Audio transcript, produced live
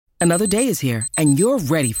Another day is here, and you're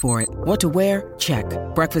ready for it. What to wear? Check.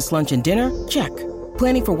 Breakfast, lunch, and dinner? Check.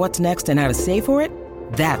 Planning for what's next and how to save for it?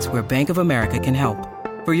 That's where Bank of America can help.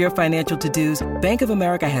 For your financial to-dos, Bank of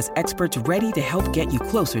America has experts ready to help get you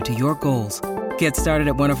closer to your goals. Get started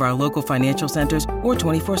at one of our local financial centers or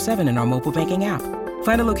 24/7 in our mobile banking app.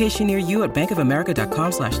 Find a location near you at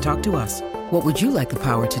bankofamerica.com/talktous. What would you like the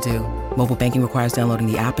power to do? Mobile banking requires downloading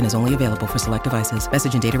the app and is only available for select devices.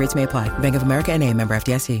 Message and data rates may apply. Bank of America N.A., member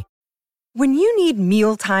FDIC. When you need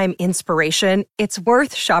mealtime inspiration, it's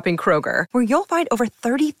worth shopping Kroger, where you'll find over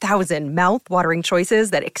 30,000 mouth-watering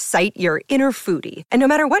choices that excite your inner foodie. And no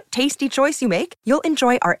matter what tasty choice you make, you'll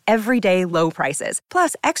enjoy our everyday low prices,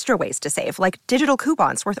 plus extra ways to save, like digital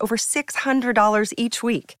coupons worth over $600 each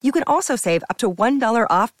week. You can also save up to $1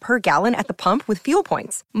 off per gallon at the pump with fuel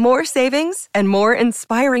points. More savings and more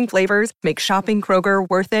inspiring flavors make shopping Kroger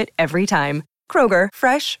worth it every time. Kroger,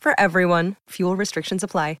 fresh for everyone. Fuel restrictions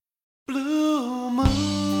apply. Blue moon,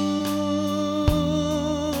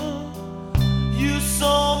 you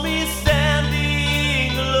saw me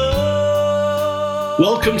standing alone.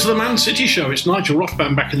 Welcome to the Man City Show. It's Nigel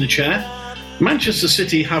Rothband back in the chair. Manchester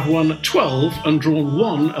City have won 12 and drawn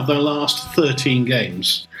 1 of their last 13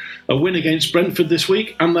 games. A win against Brentford this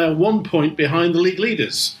week, and they're 1 point behind the league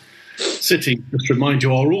leaders. City, just to remind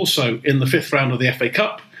you, are also in the 5th round of the FA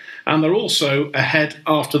Cup, and they're also ahead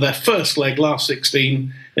after their first leg last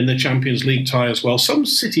 16 in the Champions League tie as well. Some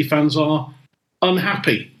City fans are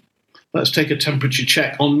unhappy. Let's take a temperature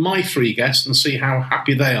check on my 3 guests and see how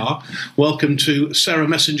happy they are. Welcome to Sarah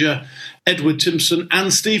Messenger, Edward Timpson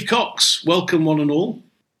and Steve Cox. Welcome one and all.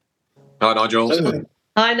 Hi, Nigel.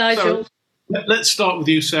 Hi, Nigel. So, let's start with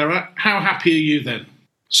you, Sarah. How happy are you then?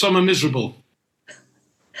 Some are miserable.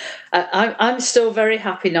 I'm still very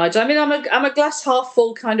happy, Nigel. I mean, I'm a glass half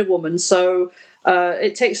full kind of woman, so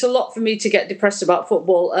it takes a lot for me to get depressed about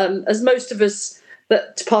football. As most of us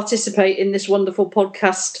that participate in this wonderful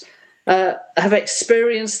podcast have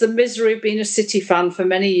experienced the misery of being a City fan for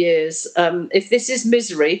many years. If this is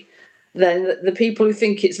misery, then the people who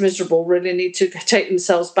think it's miserable really need to take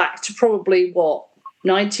themselves back to probably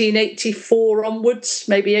 1984 onwards,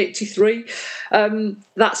 maybe 83.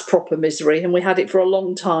 That's proper misery, and we had it for a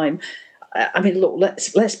long time. I mean, look,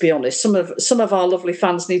 let's be honest. Some of our lovely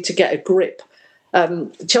fans need to get a grip.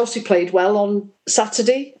 Chelsea played well on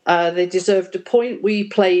Saturday. They deserved a point. We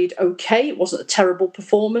played okay. It wasn't a terrible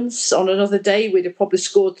performance. On another day, we'd have probably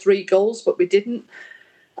scored 3 goals, but we didn't.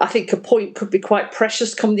 I think a point could be quite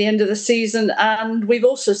precious come the end of the season. And we've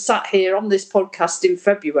also sat here on this podcast in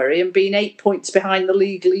February and been 8 points behind the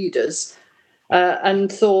league leaders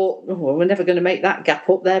and thought, well, we're never going to make that gap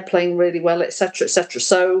up. They're playing really well, etc., etc.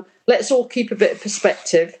 So let's all keep a bit of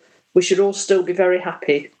perspective. We should all still be very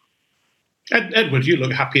happy. Edward, you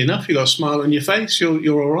look happy enough. You've got a smile on your face.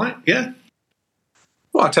 You're all right, yeah?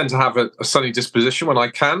 Well, I tend to have a sunny disposition when I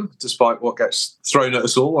can, despite what gets thrown at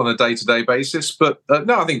us all on a day-to-day basis. But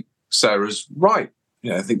no, I think Sarah's right.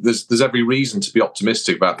 I think there's every reason to be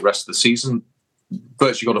optimistic about the rest of the season.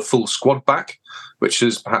 Virtually got a full squad back, which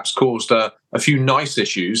has perhaps caused a few nice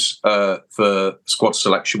issues for squad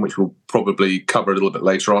selection, which we'll probably cover a little bit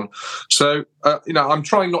later on. So, I'm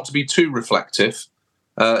trying not to be too reflective.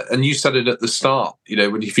 And you said it at the start,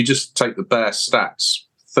 if you just take the bare stats,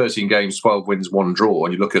 13 games, 12 wins, 1 draw,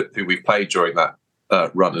 and you look at who we've played during that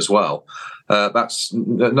run as well, that's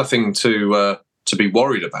nothing to be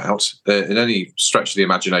worried about in any stretch of the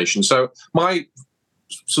imagination. So my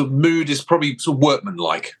sort of mood is probably sort of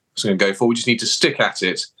workmanlike. So I'm going to go for. We just need to stick at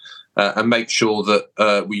it and make sure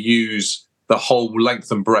that we use the whole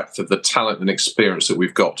length and breadth of the talent and experience that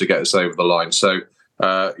we've got to get us over the line. So,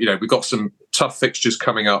 we've got some tough fixtures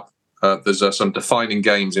coming up. There's some defining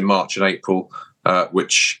games in March and April,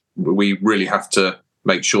 which we really have to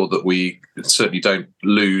make sure that we certainly don't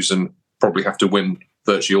lose and probably have to win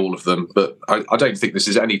virtually all of them. But I don't think this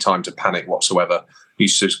is any time to panic whatsoever. You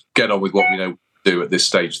just get on with what we know to do at this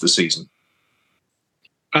stage of the season.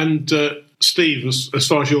 And Steve, as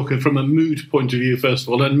far as you're concerned, from a mood point of view, first of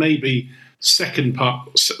all, and maybe second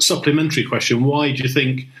part, supplementary question, why do you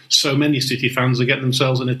think so many City fans are getting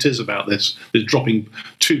themselves in a tiz about this? They're dropping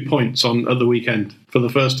 2 points at the weekend for the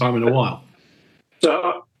first time in a while.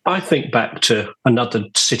 So I think back to another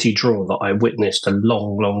City draw that I witnessed a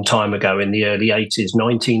long, long time ago in the early 80s,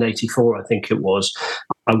 1984, I think it was.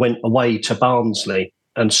 I went away to Barnsley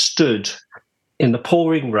and stood in the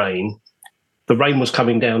pouring rain. The rain was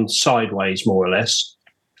coming down sideways, more or less,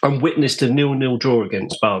 and witnessed a 0-0 draw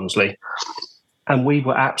against Barnsley. And we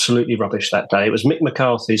were absolutely rubbish that day. It was Mick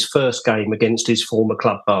McCarthy's first game against his former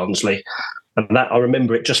club, Barnsley. And that I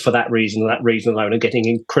remember it just for that reason alone, and getting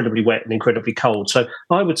incredibly wet and incredibly cold. So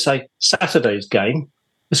I would say Saturday's game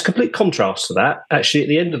was a complete contrast to that. Actually, at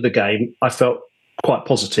the end of the game, I felt quite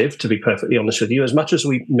positive, to be perfectly honest with you. As much as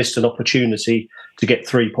we missed an opportunity to get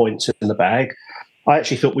 3 points in the bag, I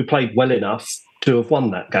actually thought we played well enough to have won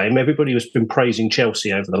that game. Everybody has been praising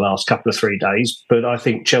Chelsea over the last couple of 3 days, but I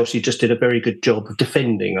think Chelsea just did a very good job of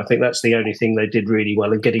defending. I think that's the only thing they did really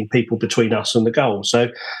well, in getting people between us and the goal. So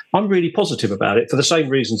I'm really positive about it for the same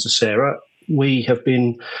reasons as Sarah. We have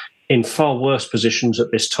been in far worse positions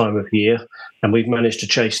at this time of year, and we've managed to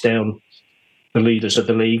chase down the leaders of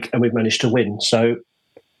the league, and we've managed to win. So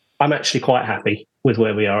I'm actually quite happy with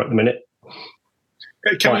where we are at the minute.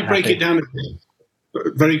 Can we break it down a bit?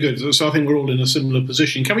 Very good. So I think we're all in a similar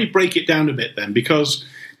position. Can we break it down a bit then? Because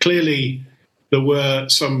clearly there were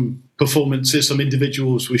some performances, some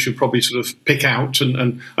individuals we should probably sort of pick out,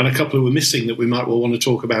 and a couple who were missing that we might well want to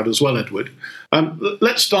talk about as well, Edward.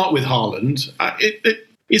 Let's start with Haaland.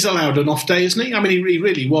 He's allowed an off day, isn't he? I mean, he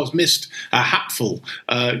really was missed a hatful.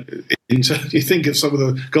 You think of some of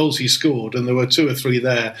the goals he scored, and there were 2 or 3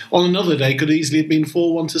 there. On another day, could easily have been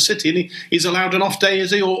 4-1 to City. And he's allowed an off day,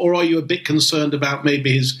 is he? Or are you a bit concerned about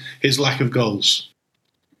maybe his lack of goals?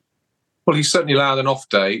 Well, he's certainly allowed an off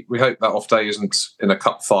day. We hope that off day isn't in a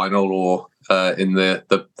cup final or in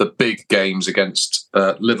the big games against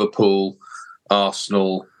Liverpool,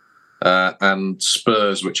 Arsenal, and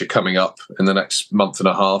Spurs, which are coming up in the next month and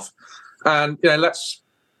a half. And let's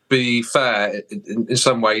be fair, in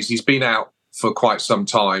some ways, he's been out for quite some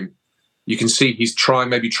time. You can see he's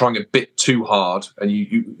maybe trying a bit too hard, and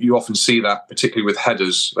you often see that, particularly with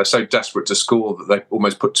headers. They're so desperate to score that they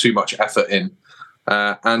almost put too much effort in.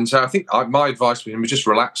 And so I think my advice for him is just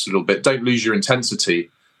relax a little bit. Don't lose your intensity,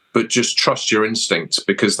 but just trust your instincts,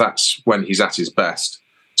 because that's when he's at his best.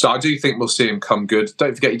 So I do think we'll see him come good.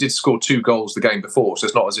 Don't forget, he did score 2 goals the game before, so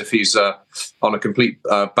it's not as if he's on a complete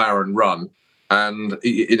barren run. And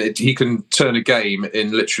he can turn a game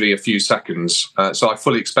in literally a few seconds. So I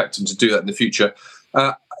fully expect him to do that in the future.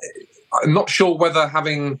 I'm not sure whether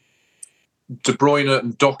having De Bruyne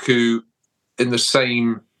and Doku in the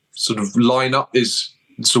same sort of lineup is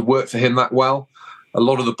to work for him that well. A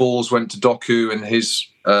lot of the balls went to Doku, and his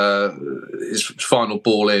final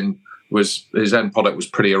ball in was, his end product was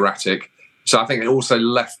pretty erratic. So I think it also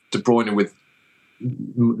left De Bruyne with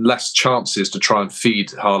less chances to try and feed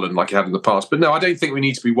Haaland like he had in the past. But no, I don't think we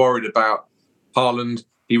need to be worried about Haaland.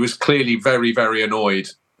 He was clearly very, very annoyed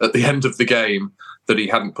at the end of the game that he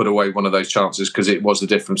hadn't put away one of those chances, because it was the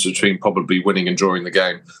difference between probably winning and drawing the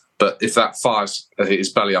game. But if that fires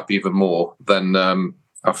his belly up even more, then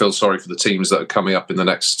I feel sorry for the teams that are coming up in the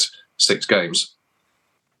next 6 games.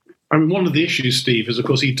 I mean, one of the issues, Steve, is, of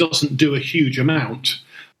course, he doesn't do a huge amount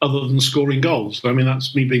other than scoring goals. I mean,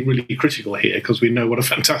 that's me being really critical here, because we know what a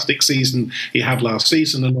fantastic season he had last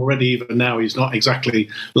season, and already even now he's not exactly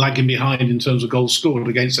lagging behind in terms of goals scored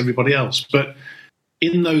against everybody else. But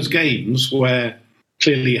in those games where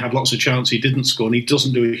clearly he had lots of chance, he didn't score, and he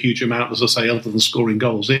doesn't do a huge amount, as I say, other than scoring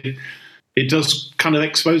goals, it does kind of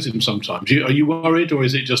expose him sometimes. Are you worried, or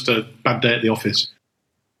is it just a bad day at the office?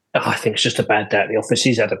 I think it's just a bad day at the office.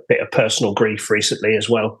 He's had a bit of personal grief recently as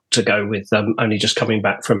well, to go with only just coming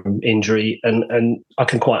back from injury, and I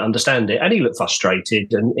can quite understand it. And he looked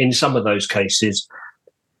frustrated, and in some of those cases,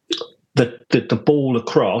 the ball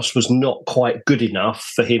across was not quite good enough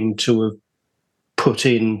for him to have put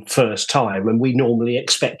in first time, and we normally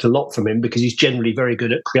expect a lot from him, because he's generally very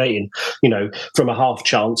good at creating, from a half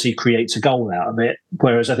chance he creates a goal out of it,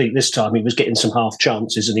 whereas I think this time he was getting some half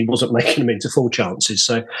chances and he wasn't making them into full chances.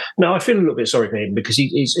 So no, I feel a little bit sorry for him, because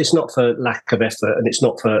it's not for lack of effort, and it's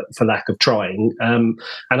not for lack of trying, and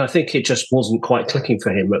I think it just wasn't quite clicking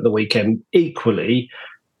for him at the weekend. Equally,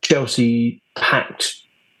 Chelsea packed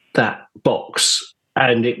that box,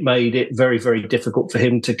 and it made it very, very difficult for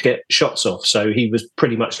him to get shots off. So he was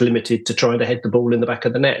pretty much limited to trying to head the ball in the back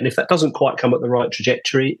of the net. And if that doesn't quite come at the right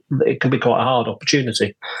trajectory, it can be quite a hard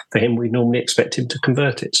opportunity for him. We normally expect him to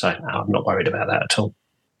convert it. So no, I'm not worried about that at all.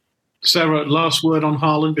 Sarah, last word on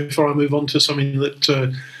Haaland before I move on to something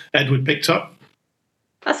that Edward picked up.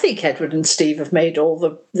 I think Edward and Steve have made all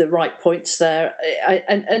the right points there.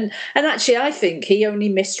 And actually, I think he only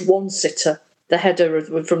missed one sitter, the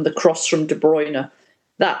header from the cross from De Bruyne.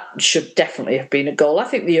 That should definitely have been a goal. I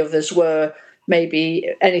think the others were maybe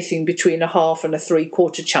anything between a half and a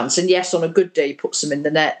 3/4 chance. And yes, on a good day, he puts them in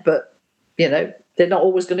the net, but, they're not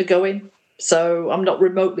always going to go in. So I'm not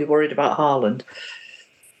remotely worried about Haaland.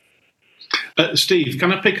 Steve,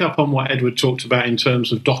 can I pick up on what Edward talked about in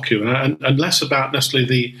terms of Doku, and less about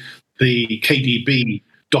necessarily the KDB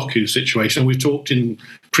Doku situation. We've talked in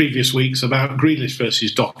previous weeks about Grealish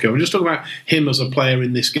versus Doku. I'm just talking about him as a player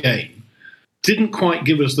in this game. Didn't quite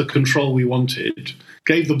give us the control we wanted.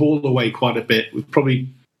 Gave the ball away quite a bit. Probably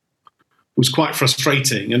was quite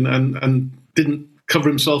frustrating and didn't cover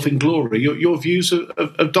himself in glory. Your views of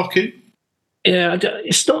Doku? Yeah,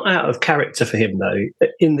 it's not out of character for him though.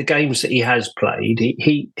 In the games that he has played,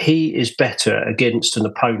 he is better against an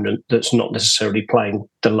opponent that's not necessarily playing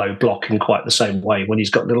the low block in quite the same way, when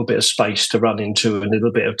he's got a little bit of space to run into and a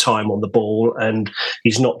little bit of time on the ball, and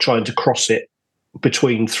he's not trying to cross it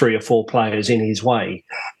between 3 or 4 players in his way.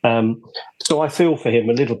 So I feel for him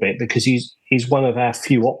a little bit, because he's one of our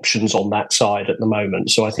few options on that side at the moment.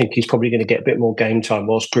 So I think he's probably going to get a bit more game time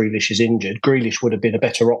whilst Grealish is injured. Grealish would have been a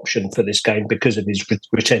better option for this game because of his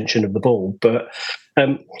retention of the ball. But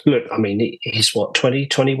look, I mean, he's 20,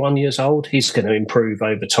 21 years old. He's going to improve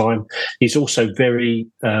over time. He's also very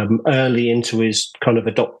early into his kind of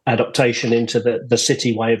adaptation into the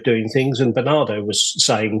City way of doing things. And Bernardo was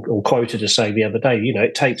saying, or quoted as saying the other day,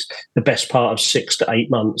 it takes the best part of 6 to 8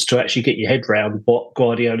 months to actually get your head round what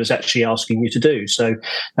Guardiola's actually asking you to do. So,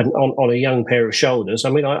 and on a young pair of shoulders, I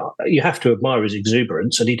mean, you have to admire his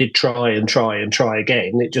exuberance, and he did try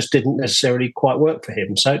again. It just didn't necessarily quite work for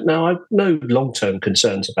him. So no, I've no long-term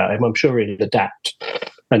concerns about him. I'm sure he'll adapt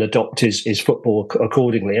and adopt his football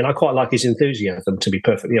accordingly. And I quite like his enthusiasm, to be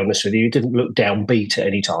perfectly honest with you. He didn't look downbeat at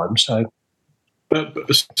any time. So. But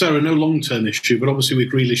Sarah, no long-term issue, but obviously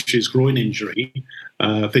with Grealish's groin injury,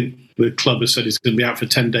 I think the club has said he's going to be out for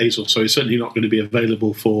 10 days or so. He's certainly not going to be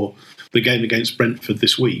available for the game against Brentford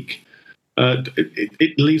this week.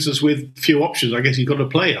 It leaves us with few options. I guess he's got to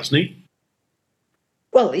play, hasn't he?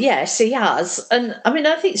 Well, yes, he has. And, I mean,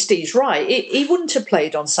 I think Steve's right. He wouldn't have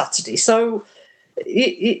played on Saturday. So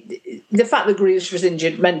the fact that Grealish was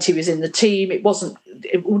injured meant he was in the team. It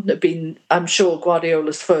wouldn't have been, I'm sure,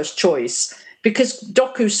 Guardiola's first choice, because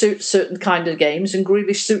Doku suits certain kind of games and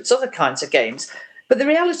Grealish suits other kinds of games. But the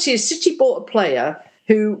reality is City bought a player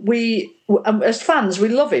who as fans, we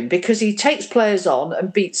love him because he takes players on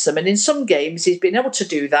and beats them. And in some games, he's been able to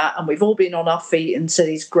do that, and we've all been on our feet and said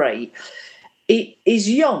he's great. He's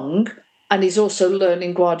young, and he's also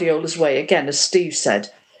learning Guardiola's way, again, as Steve said.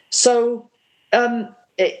 So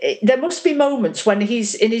there must be moments when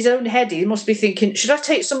he's in his own head, he must be thinking, should I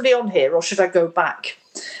take somebody on here or should I go back?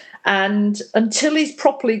 And until he's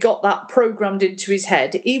properly got that programmed into his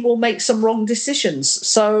head, he will make some wrong decisions.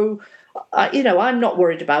 So, I'm not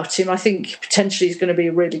worried about him. I think potentially he's going to be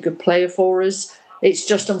a really good player for us. It's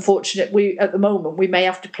just unfortunate at the moment we may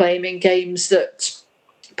have to play him in games that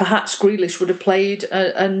perhaps Grealish would have played,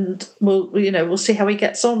 and we'll see how he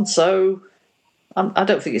gets on. So I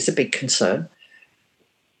don't think it's a big concern.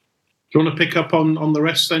 Do you want to pick up on the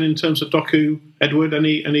rest then in terms of Doku, Edward?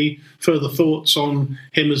 Any further thoughts on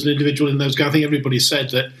him as an individual in those games? I think everybody said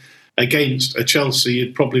that against a Chelsea,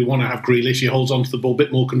 you'd probably want to have Grealish. He holds on to the ball, a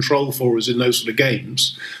bit more control for us in those sort of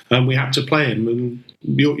games. And we had to play him. And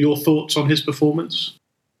your thoughts on his performance?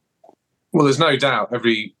 Well, there's no doubt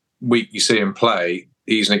every week you see him play,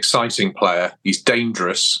 he's an exciting player. He's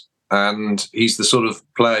dangerous. And he's the sort of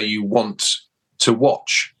player you want to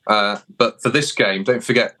watch. But for this game, don't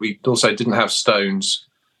forget, we also didn't have Stones,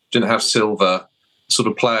 didn't have Silva, sort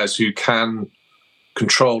of players who can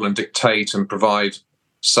control and dictate and provide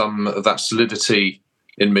some of that solidity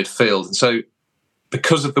in midfield. And so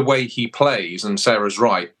because of the way he plays, and Sarah's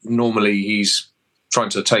right, normally he's trying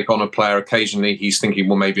to take on a player. Occasionally he's thinking,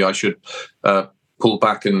 well, maybe I should pull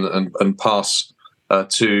back and pass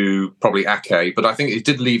to probably Ake. But I think it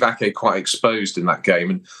did leave Ake quite exposed in that game.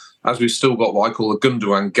 And as we've still got what I call a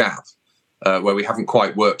Gundogan gap, where we haven't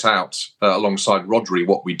quite worked out alongside RockTree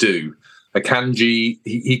what we do. Akanji,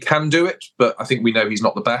 he can do it, but I think we know he's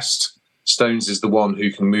not the best. Stones is the one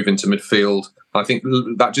who can move into midfield. I think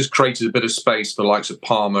that just created a bit of space for the likes of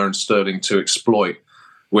Palmer and Sterling to exploit,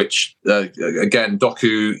 which, again,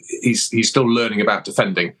 Doku, he's still learning about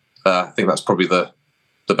defending. I think that's probably the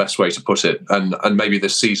best way to put it. And maybe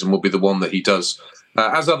this season will be the one that he does,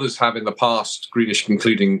 as others have in the past, Grealish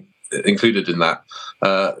included in that,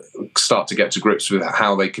 start to get to grips with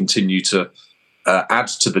how they continue to add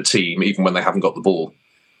to the team, even when they haven't got the ball.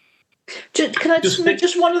 Can I just make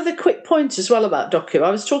just one other quick point as well about Doku? I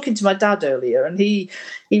was talking to my dad earlier, and he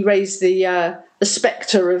raised the the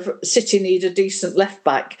spectre of City need a decent left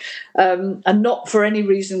back, and not for any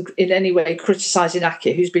reason in any way criticising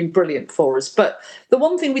Ake, who's been brilliant for us. But the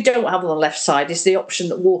one thing we don't have on the left side is the option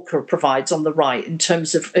that Walker provides on the right in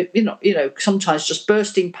terms of sometimes just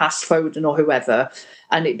bursting past Foden or whoever.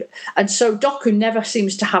 And so Doku never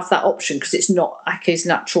seems to have that option because it's not Ake's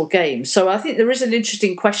natural game. So I think there is an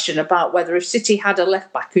interesting question about whether if City had a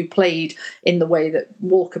left-back who played in the way that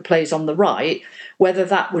Walker plays on the right, whether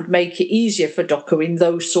that would make it easier for Doku in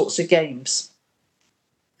those sorts of games.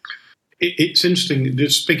 It's interesting,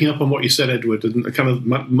 just picking up on what you said, Edward, and kind of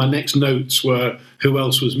my next notes were who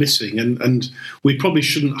else was missing, and we probably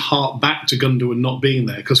shouldn't hark back to Gundogan not being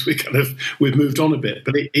there because we've moved on a bit,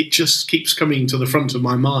 but it just keeps coming to the front of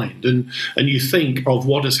my mind, and you think of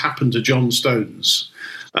what has happened to John Stones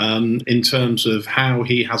in terms of how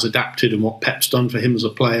he has adapted and what Pep's done for him as a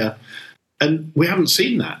player. And we haven't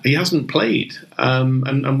seen that. He hasn't played.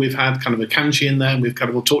 And we've had kind of a Kanji in there, and we've kind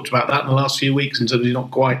of all talked about that in the last few weeks in terms of he's not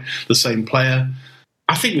quite the same player.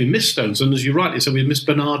 I think we missed Stones, and as you rightly said, we missed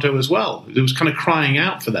Bernardo as well. It was kind of crying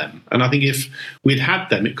out for them. And I think if we'd had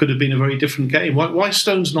them, it could have been a very different game. Why is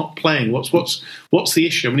Stones not playing? What's the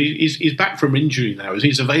issue? I mean, he's back from injury now.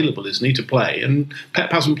 He's available, isn't he, to play? And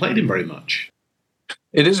Pep hasn't played him very much.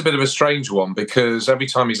 It is a bit of a strange one because every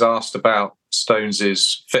time he's asked about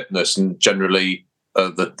Stones' fitness and generally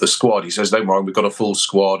the squad, he says, don't worry, we've got a full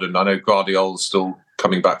squad. And I know Guardiola's still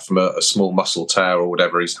coming back from a small muscle tear or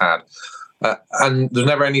whatever he's had. And there's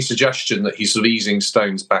never any suggestion that he's sort of easing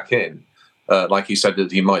Stones back in, like he said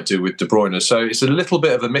that he might do with De Bruyne. So it's a little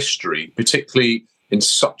bit of a mystery, particularly in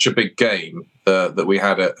such a big game that we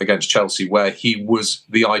had against Chelsea, where he was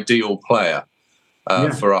the ideal player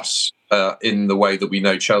for us. In the way that we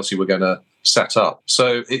know Chelsea were going to set up.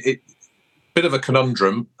 So it bit of a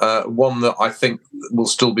conundrum, one that I think will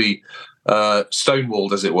still be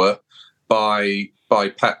stonewalled, as it were, by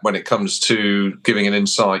Pep when it comes to giving an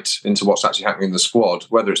insight into what's actually happening in the squad,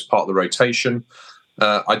 whether it's part of the rotation.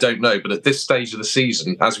 I don't know. But at this stage of the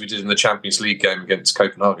season, as we did in the Champions League game against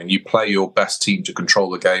Copenhagen, you play your best team to control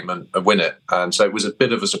the game and win it. And so it was a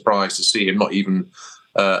bit of a surprise to see him not even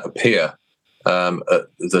appear at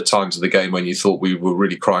the times of the game when you thought we were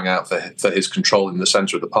really crying out for his control in the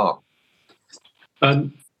centre of the park.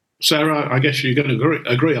 Sarah, I guess you're going to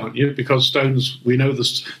agree, aren't you? Because Stones, we know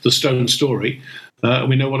the Stones story.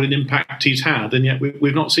 We know what an impact he's had, and yet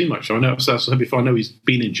we've not seen much. I know, as I said before, I know he's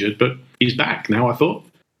been injured, but he's back now, I thought.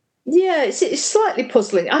 Yeah, it's slightly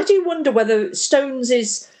puzzling. I do wonder whether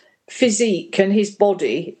Stones' physique and his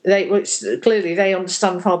body, clearly they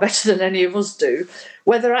understand far better than any of us do,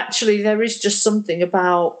 whether actually there is just something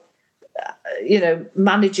about,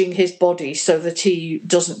 managing his body so that he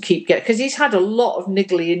doesn't keep getting... Because he's had a lot of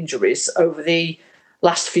niggly injuries over the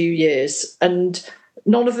last few years, and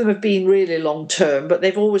none of them have been really long-term, but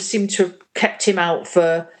they've always seemed to have kept him out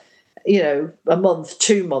for, a month,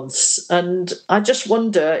 2 months. And I just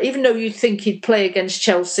wonder, even though you'd think he'd play against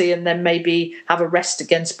Chelsea and then maybe have a rest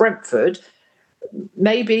against Brentford,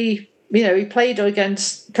 maybe, he played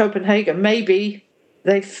against Copenhagen, maybe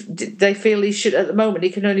they feel he should, at the moment, he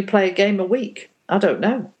can only play a game a week. I don't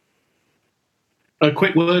know. A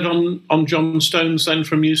quick word on John Stones then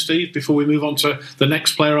from you, Steve, before we move on to the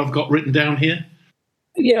next player I've got written down here.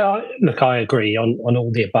 Yeah, look, I agree on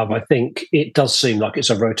all the above. I think it does seem like it's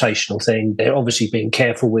a rotational thing. They're obviously being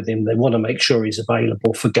careful with him. They want to make sure he's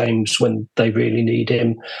available for games when they really need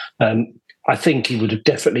him. I think he would have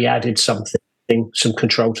definitely added some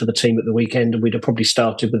control to the team at the weekend, and we'd have probably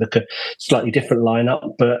started with a slightly different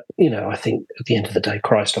lineup. But, I think at the end of the day,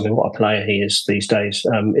 Christ, what a player he is these days.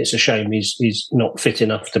 It's a shame he's not fit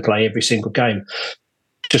enough to play every single game.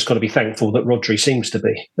 Just got to be thankful that RockTree seems to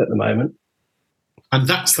be at the moment. And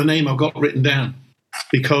that's the name I've got written down,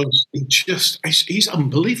 because he's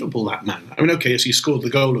unbelievable, that man. Okay, yes, he scored the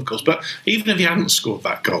goal, of course, but even if he hadn't scored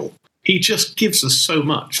that goal, he just gives us so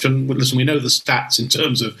much. And listen, we know the stats in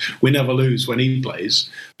terms of we never lose when he plays.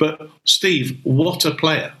 But Steve, what a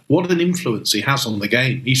player. What an influence he has on the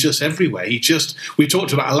game. He's just everywhere. We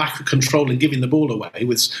talked about a lack of control in giving the ball away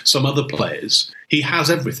with some other players. He has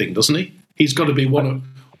everything, doesn't he? He's got to be one of...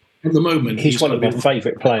 At the moment, he's one of my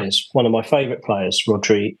favourite players. One of my favourite players,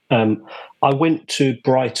 RockTree. I went to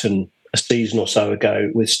Brighton a season or so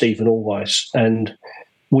ago with Stephen Allweiss, and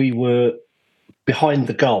we were behind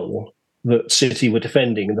the goal that City were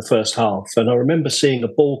defending in the first half. And I remember seeing a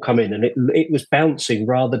ball come in, and it was bouncing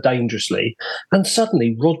rather dangerously. And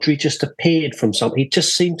suddenly, RockTree just appeared from somewhere. He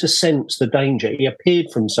just seemed to sense the danger. He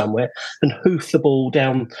appeared from somewhere and hoofed the ball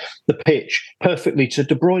down the pitch perfectly to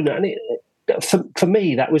De Bruyne, and for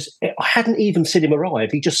me, that was... I hadn't even seen him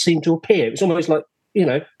arrive. He just seemed to appear. It was almost like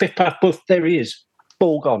biff, paff, boof, there he is.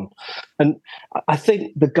 Ball gone. And I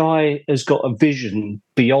think the guy has got a vision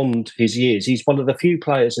beyond his years. He's one of the few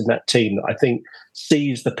players in that team that I think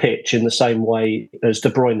sees the pitch in the same way as De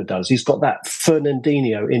Bruyne does. He's got that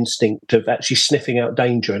Fernandinho instinct of actually sniffing out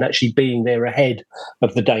danger and actually being there ahead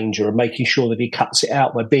of the danger and making sure that he cuts it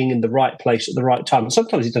out by being in the right place at the right time. And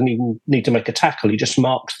sometimes he doesn't even need to make a tackle. He just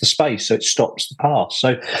marks the space so it stops the pass.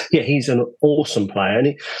 So, yeah, he's an awesome player.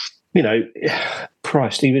 And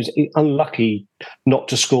Christ, he was unlucky not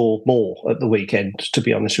to score more at the weekend, to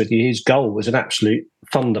be honest with you. His goal was an absolute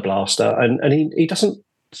thunderblaster, and he doesn't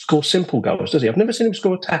score simple goals, does he? I've never seen him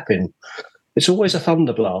score a tap-in. It's always a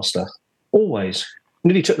thunderblaster. Always.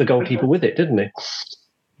 Nearly took the goalkeeper with it, didn't he?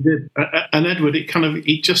 He did. And Edward,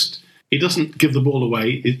 he doesn't give the ball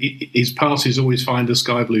away. His passes always find a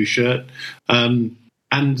sky blue shirt. And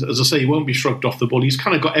as I say, he won't be shrugged off the ball. He's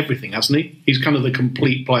kind of got everything, hasn't he? He's kind of the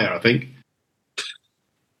complete player, I think.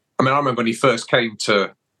 I mean, I remember when he first came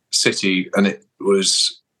to City and it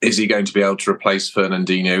was, is he going to be able to replace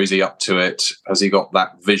Fernandinho? Is he up to it? Has he got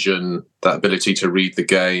that vision, that ability to read the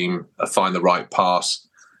game, find the right pass?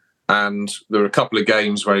 And there were a couple of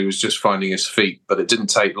games where he was just finding his feet, but it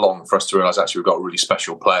didn't take long for us to realise actually we've got a really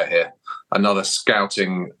special player here. Another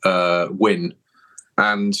scouting win.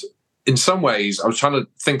 And in some ways, I was trying to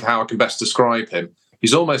think how I can best describe him.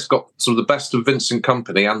 He's almost got sort of the best of Vincent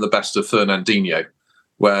Kompany and the best of Fernandinho,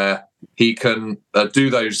 where he can do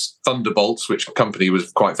those thunderbolts, which Kompany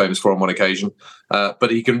was quite famous for on one occasion, but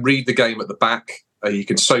he can read the game at the back, he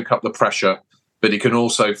can soak up the pressure, but he can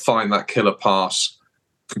also find that killer pass,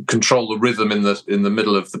 control the rhythm in the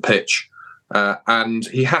middle of the pitch, and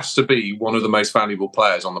he has to be one of the most valuable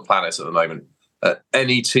players on the planet at the moment.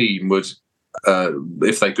 Any team would,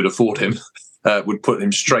 if they could afford him, would put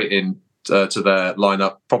him straight in to their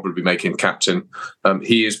lineup, probably make him captain.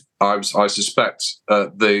 He is, I suspect,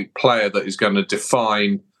 the player that is going to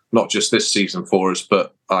define not just this season for us,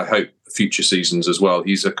 but I hope future seasons as well.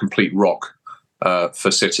 He's a complete rock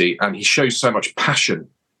for City, and he shows so much passion.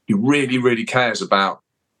 He really, really cares about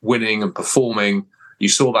winning and performing. You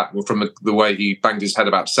saw that from the way he banged his head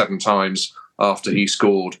about 7 times after he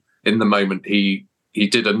scored. In the moment, he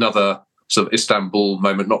did another sort of Istanbul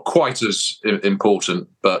moment, not quite as important,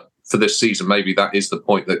 but for this season, maybe that is the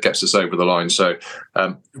point that gets us over the line. So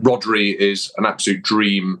RockTree is an absolute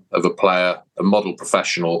dream of a player, a model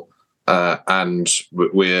professional, and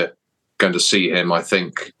we're going to see him, I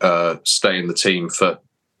think, stay in the team for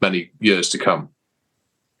many years to come.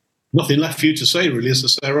 Nothing left for you to say, really, is there,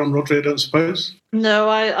 Sarah, on RockTree, I don't suppose? No,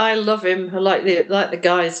 I love him like the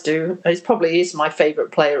guys do. He probably is my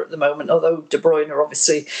favourite player at the moment, although De Bruyne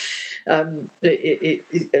obviously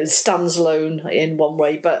it stands alone in one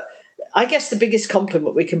way. But I guess the biggest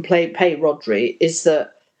compliment we can pay RockTree is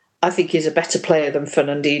that I think he's a better player than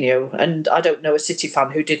Fernandinho, and I don't know a City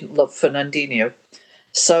fan who didn't love Fernandinho.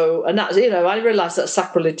 So, and that's, I realise that's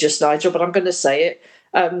sacrilegious, Nigel, but I'm going to say it.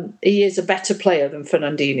 He is a better player than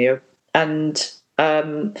Fernandinho, and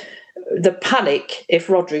the panic if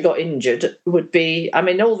RockTree got injured would be, I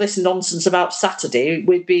mean, all this nonsense about Saturday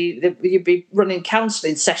you'd be running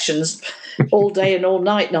counselling sessions all day and all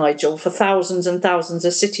night, Nigel, for thousands and thousands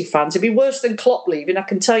of City fans. It'd be worse than Klopp leaving, I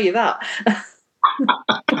can tell you that.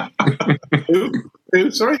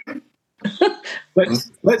 Who? Sorry?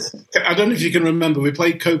 Let's. I don't know if you can remember. We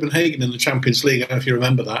played Copenhagen in the Champions League. I don't know if you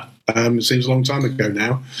remember that. It seems a long time ago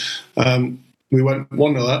now. We went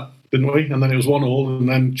 1-0 up, didn't we? And then it was 1-1, and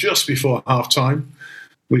then just before half time,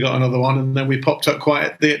 we got another one, and then we popped up quite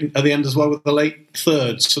at the end as well with the late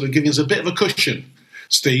third, sort of giving us a bit of a cushion,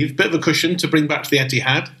 Steve, bit of a cushion to bring back to the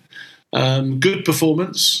Etihad. Good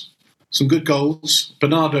performance. Some good goals.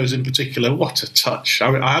 Bernardo's in particular, what a touch.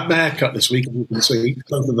 I had my haircut this week, as you can see,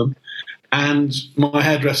 both of them. And my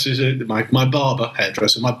hairdresser, my barber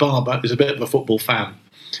is a bit of a football fan.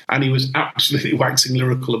 And he was absolutely waxing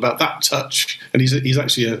lyrical about that touch. And he's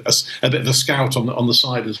actually a bit of a scout on the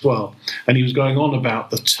side as well. And he was going on about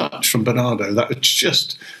the touch from Bernardo. That was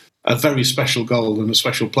just a very special goal and a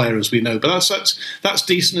special player, as we know. But that's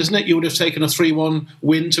decent, isn't it? You would have taken a 3-1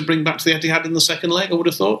 win to bring back to the Etihad in the second leg, I would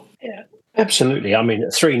have thought. Yeah, absolutely. I mean,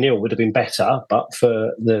 3-0 would have been better, but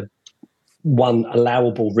for the one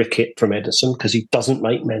allowable ricket from Ederson, because he doesn't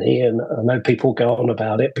make many, and I know people go on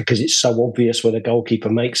about it because it's so obvious when a goalkeeper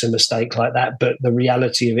makes a mistake like that, but the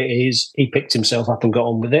reality of it is he picked himself up and got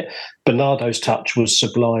on with it. Bernardo's touch was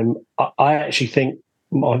sublime. I actually think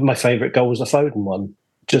my favourite goal was the Foden one.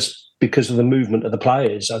 Just because of the movement of the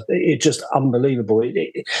players. It's just unbelievable.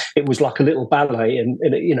 It was like a little ballet and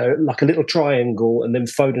like a little triangle, and then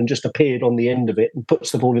Foden just appeared on the end of it and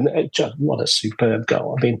puts the ball in. What a superb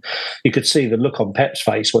goal. I mean, you could see the look on Pep's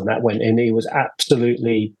face when that went in. He was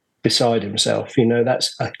absolutely beside himself.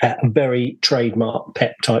 That's a very trademark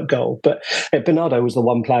Pep type goal. But Bernardo was the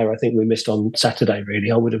one player I think we missed on Saturday,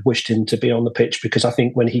 really. I would have wished him to be on the pitch, because I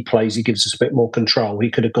think when he plays, he gives us a bit more control.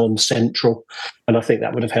 He could have gone central, and I think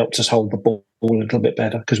that would have helped us hold the ball a little bit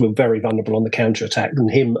better, because we're very vulnerable on the counter-attack,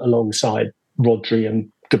 and him alongside RockTree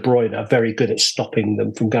and De Bruyne are very good at stopping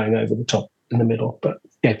them from going over the top in the middle. But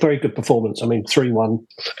yeah, very good performance. I mean, 3-1,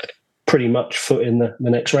 pretty much foot in the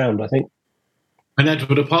next round, I think. And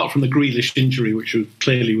Edward, apart from the Grealish injury, which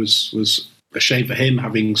clearly was a shame for him,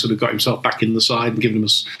 having sort of got himself back in the side and given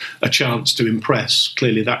us a chance to impress,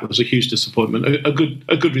 clearly that was a huge disappointment. A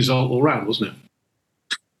good result all round, wasn't it?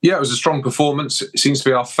 Yeah, it was a strong performance. It seems to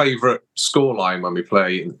be our favourite scoreline when we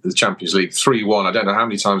play in the Champions League. 3-1. I don't know how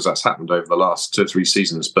many times that's happened over the last 2 or 3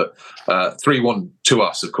 seasons, but 3-1 to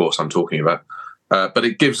us, of course, I'm talking about. But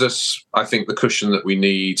it gives us, I think, the cushion that we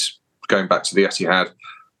need going back to the Etihad.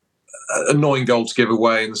 Annoying goal to give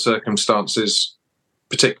away in the circumstances,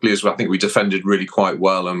 particularly as I think we defended really quite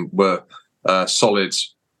well and were solid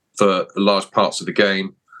for large parts of the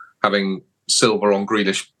game. Having Silva on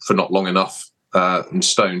Grealish for not long enough and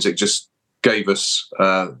Stones, it just gave us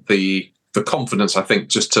the confidence, I think,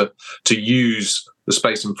 just to use the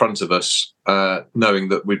space in front of us, knowing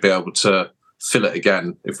that we'd be able to fill it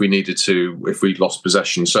again if we needed to, if we lost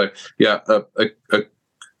possession. So, yeah, a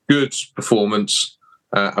good performance.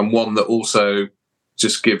 And one that also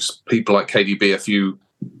just gives people like KDB a few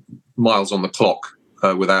miles on the clock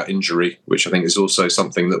without injury, which I think is also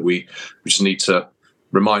something that we just need to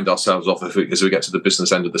remind ourselves of as we get to the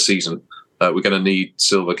business end of the season. We're going to need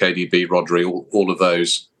Silva, KDB, RockTree, all of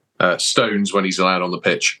those, Stones when he's allowed on the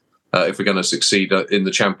pitch, if we're going to succeed in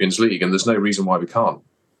the Champions League. And there's no reason why we can't.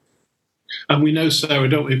 And we know, Sarah,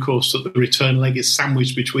 don't we, of course, that the return leg is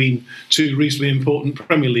sandwiched between 2 reasonably important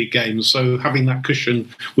Premier League games. So having that cushion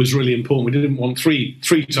was really important. We didn't want three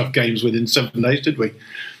tough games within 7 days, did we?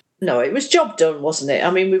 No, it was job done, wasn't it? I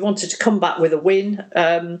mean, we wanted to come back with a win.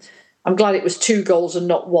 I'm glad it was 2 goals and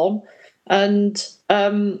not 1. And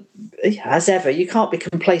as ever, you can't be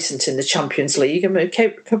complacent in the Champions League. I mean,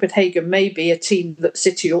 Copenhagen may be a team that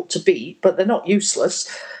City ought to beat, but they're not useless.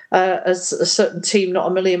 As a certain team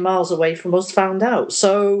not a million miles away from us found out.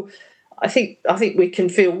 So I think we can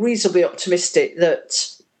feel reasonably optimistic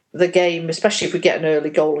that the game, especially if we get an early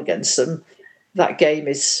goal against them, that game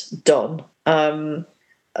is done.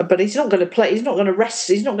 But he's not going to play. He's not going to rest.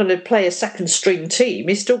 He's not going to play a second string team.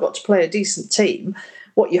 He's still got to play a decent team.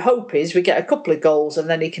 What you hope is we get a couple of goals and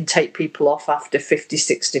then he can take people off after 50,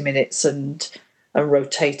 60 minutes and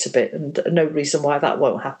rotate a bit. And no reason why that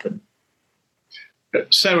won't happen.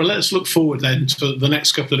 Sarah, let's look forward then to the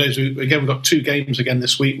next couple of days. We've got 2 games again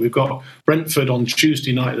this week. We've got Brentford on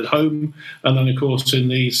Tuesday night at home, and then, of course, in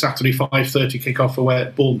the Saturday 5:30 kickoff away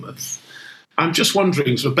at Bournemouth. I'm just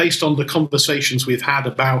wondering, sort of based on the conversations we've had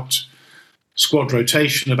about squad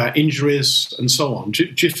rotation, about injuries and so on, do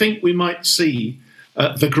you think we might see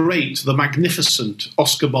the magnificent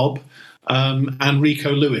Oscar Bob and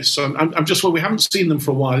Rico Lewis? So I'm just we haven't seen them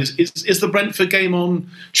for a while. Is the Brentford game on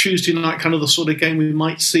Tuesday night kind of the sort of game we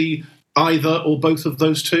might see either or both of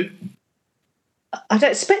those 2? I'd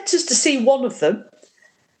expect us to see one of them,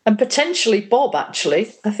 and potentially Bob.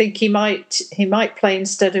 Actually, I think he might play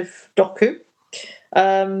instead of Doku.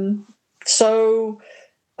 So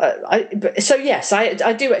yes,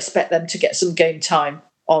 I do expect them to get some game time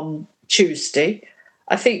on Tuesday.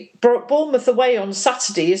 I think Bournemouth away on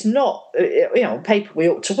Saturday is not, on paper we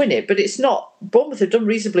ought to win it, but it's not. Bournemouth have done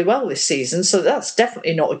reasonably well this season, so that's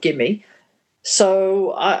definitely not a gimme.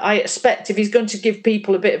 So I expect if he's going to give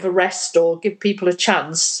people a bit of a rest or give people a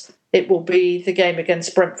chance, it will be the game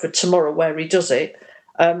against Brentford tomorrow where he does it.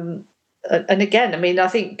 And again, I mean, I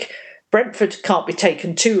think Brentford can't be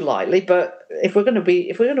taken too lightly, but if we're going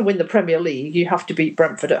to win the Premier League, you have to beat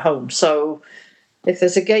Brentford at home. So if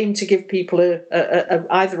there's a game to give people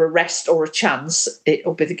either a rest or a chance,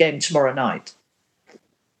 it'll be the game tomorrow night.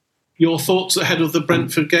 Your thoughts ahead of the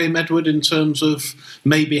Brentford game, Edward, in terms of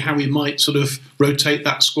maybe how we might sort of rotate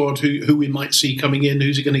that squad, who we might see coming in,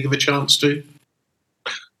 who's he going to give a chance to?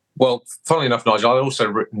 Well, funnily enough, Nigel, I've also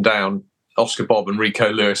written down Oscar Bob and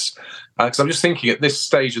Rico Lewis, because I'm just thinking at this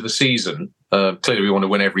stage of the season, clearly we want to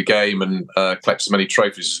win every game and collect as many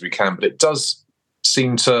trophies as we can, but it does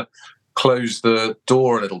seem to close the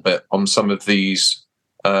door a little bit on some of these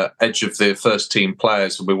edge of the first team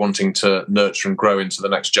players that we're wanting to nurture and grow into the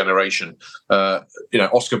next generation.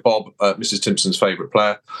 Oscar Bob, Mrs. Timpson's favourite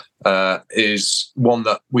player, is one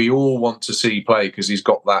that we all want to see play because he's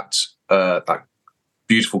got that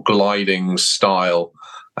beautiful gliding style,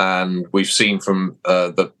 and we've seen from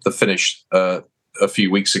the finish a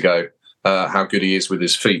few weeks ago how good he is with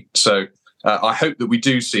his feet. So I hope that we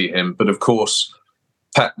do see him, but of course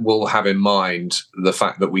Pep will have in mind the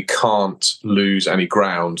fact that we can't lose any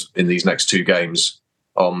ground in these next two games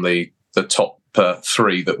on the top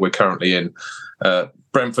three that we're currently in.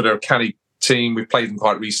 Brentford are a canny team. We've played them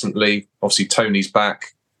quite recently. Obviously, Tony's back,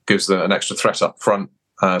 gives them an extra threat up front.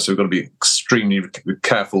 So we've got to be extremely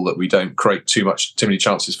careful that we don't create too many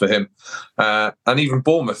chances for him. And even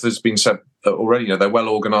Bournemouth has been said already, they're well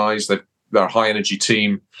organised. They're a high energy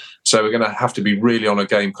team. So we're going to have to be really on a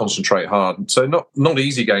game, concentrate hard. So not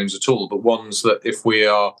easy games at all, but ones that if we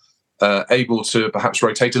are able to perhaps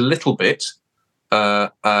rotate a little bit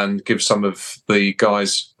and give some of the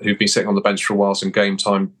guys who've been sitting on the bench for a while some game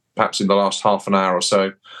time, perhaps in the last half an hour or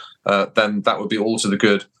so, then that would be all to the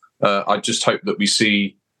good. I just hope that we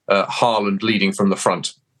see Haaland leading from the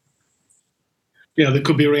front. Yeah, there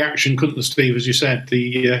could be a reaction, couldn't there, Steve? As you said,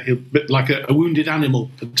 he'll bit like a wounded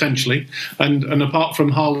animal potentially. And apart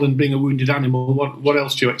from Haaland being a wounded animal, what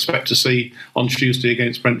else do you expect to see on Tuesday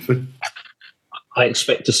against Brentford? I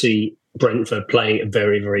expect to see Brentford playing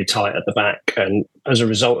very, very tight at the back, and as a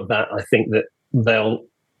result of that, I think that they'll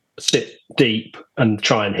sit deep and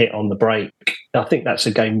try and hit on the break. I think that's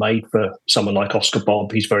a game made for someone like Oscar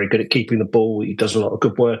Bob. He's very good at keeping the ball. He does a lot of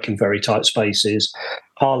good work in very tight spaces.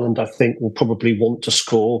 Haaland, I think, will probably want to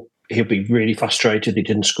score. He'll be really frustrated he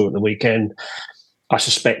didn't score at the weekend. I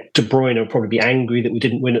suspect De Bruyne will probably be angry that we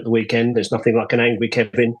didn't win at the weekend. There's nothing like an angry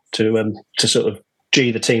Kevin to sort of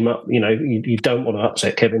G the team up. You don't want to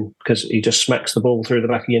upset Kevin because he just smacks the ball through the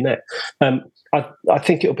back of your net. I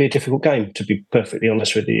think it'll be a difficult game, to be perfectly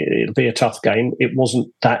honest with you. It'll be a tough game. It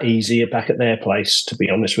wasn't that easy back at their place, to be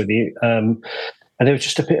honest with you. And there was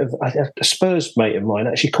just a bit of a Spurs mate of mine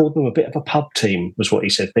actually called them a bit of a pub team, was what he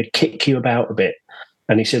said. They'd kick you about a bit.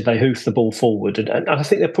 And he said they hoof the ball forward. And I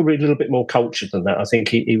think they're probably a little bit more cultured than that. I think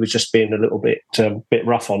he was just being a little bit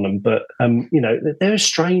rough on them. But, they're a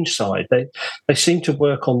strange side. They seem to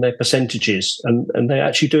work on their percentages and they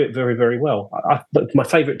actually do it very, very well. But my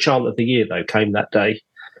favourite chant of the year, though, came that day.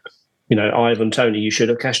 Ivan Toney, you should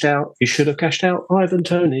have cashed out. You should have cashed out. Ivan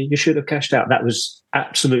Toney, you should have cashed out. That was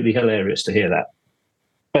absolutely hilarious to hear that.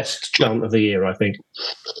 Best chant of the year, I think.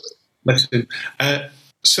 Listen,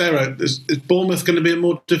 Sarah, is Bournemouth going to be a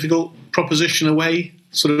more difficult proposition away,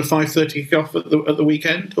 sort of 5:30 kickoff at the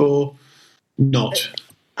weekend, or not?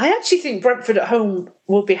 I actually think Brentford at home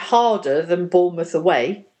will be harder than Bournemouth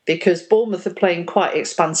away because Bournemouth are playing quite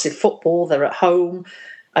expansive football. They're at home,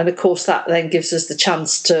 and of course that then gives us the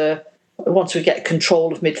chance to, once we get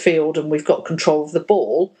control of midfield and we've got control of the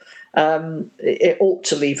ball, it ought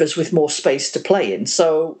to leave us with more space to play in.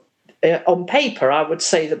 So on paper, I would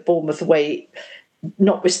say that Bournemouth away,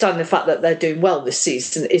 notwithstanding the fact that they're doing well this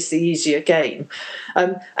season, is the easier game.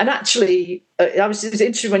 And actually, it was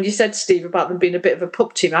interesting when you said, Steve, about them being a bit of a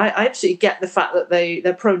pub team. I absolutely get the fact that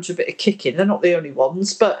they're prone to a bit of kicking. They're not the only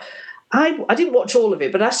ones. But I didn't watch all of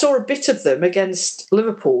it, but I saw a bit of them against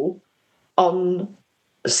Liverpool on,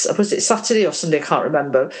 was it Saturday or Sunday? I can't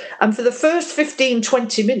remember. And for the first 15,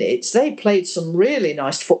 20 minutes, they played some really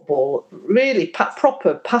nice football, really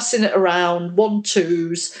proper, passing it around,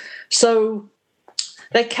 1-2s. So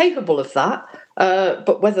they're capable of that,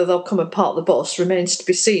 but whether they'll come and park the bus remains to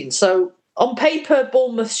be seen. So on paper,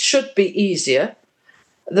 Bournemouth should be easier.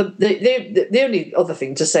 The only other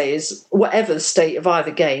thing to say is, whatever the state of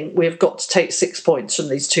either game, we've got to take 6 points from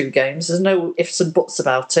these two games. There's no ifs and buts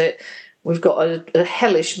about it. We've got a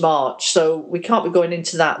hellish march, so we can't be going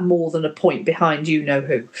into that more than a point behind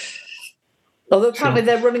you-know-who. Although apparently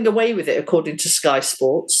they're running away with it, according to Sky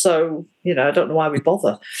Sports. So, I don't know why we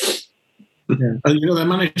bother. Yeah. And their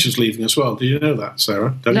manager's leaving as well. Did you know that,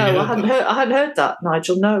 Sarah? No, I hadn't heard that,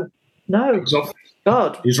 Nigel. No.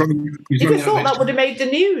 God, He's running you'd have thought that would have made the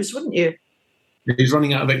news, wouldn't you? He's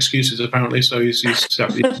running out of excuses apparently, so he's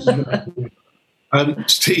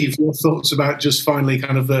Steve, your thoughts about just finally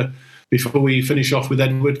kind of before we finish off with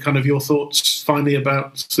Edward, kind of your thoughts finally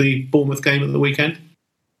about the Bournemouth game at the weekend?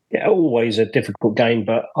 Yeah, always a difficult game,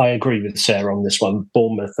 but I agree with Sarah on this one.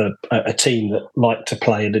 Bournemouth are a team that like to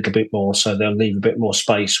play a little bit more, so they'll leave a bit more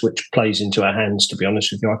space, which plays into our hands, to be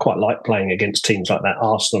honest with you. I quite like playing against teams like that.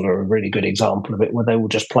 Arsenal are a really good example of it, where they will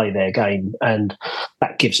just play their game, and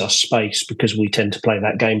that gives us space because we tend to play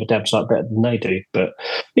that game a damn sight better than they do. But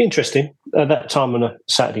interesting. At that time on a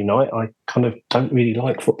Saturday night, I kind of don't really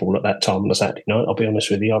like football at that time on a Saturday night, I'll be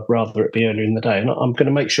honest with you. I'd rather it be earlier in the day. And I'm going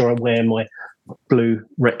to make sure I wear my blue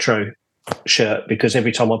retro shirt, because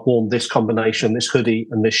every time I've worn this combination, this hoodie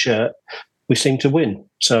and this shirt, we seem to win.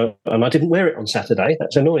 So, and I didn't wear it on Saturday.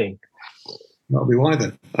 That's annoying. That'll be why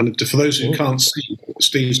then. And for those who can't see,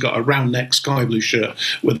 Steve's got a round neck sky blue shirt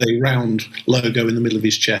with a round logo in the middle of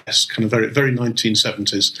his chest, kind of very, very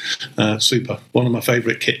 1970s. Super. One of my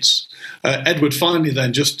favourite kits. Edward, finally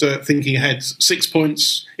then, just thinking ahead, 6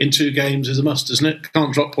 points in 2 games is a must, isn't it?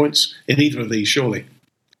 Can't drop points in either of these, surely.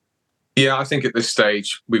 Yeah, I think at this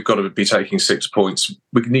stage, we've got to be taking 6 points.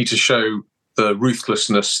 We need to show the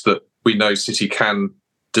ruthlessness that we know City can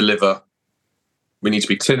deliver. We need to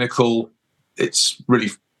be clinical. It's really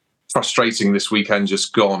frustrating this weekend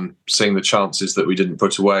just gone, seeing the chances that we didn't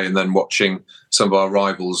put away, and then watching some of our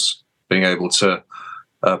rivals being able to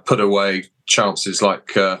put away chances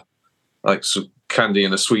like some candy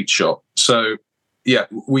in a sweet shop. So, yeah,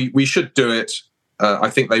 we should do it. I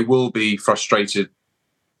think they will be frustrated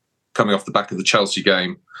coming off the back of the Chelsea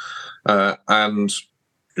game. And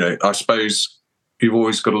I suppose you've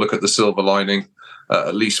always got to look at the silver lining.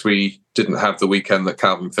 At least we didn't have the weekend that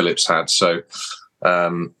Calvin Phillips had. So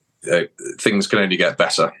things can only get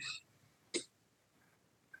better.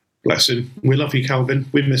 Bless him. We love you, Calvin.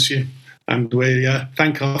 We miss you. And we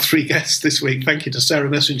thank our 3 guests this week. Thank you to Sarah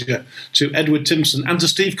Messenger, to Edward Timpson, and to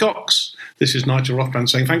Steve Cox. This is Nigel Rothband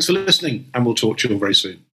saying thanks for listening, and we'll talk to you all very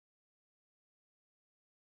soon.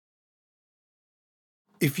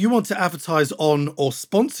 If you want to advertise on or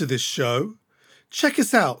sponsor this show, check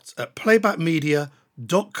us out at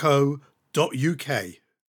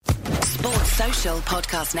playbackmedia.co.uk. Sports Social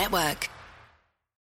Podcast Network.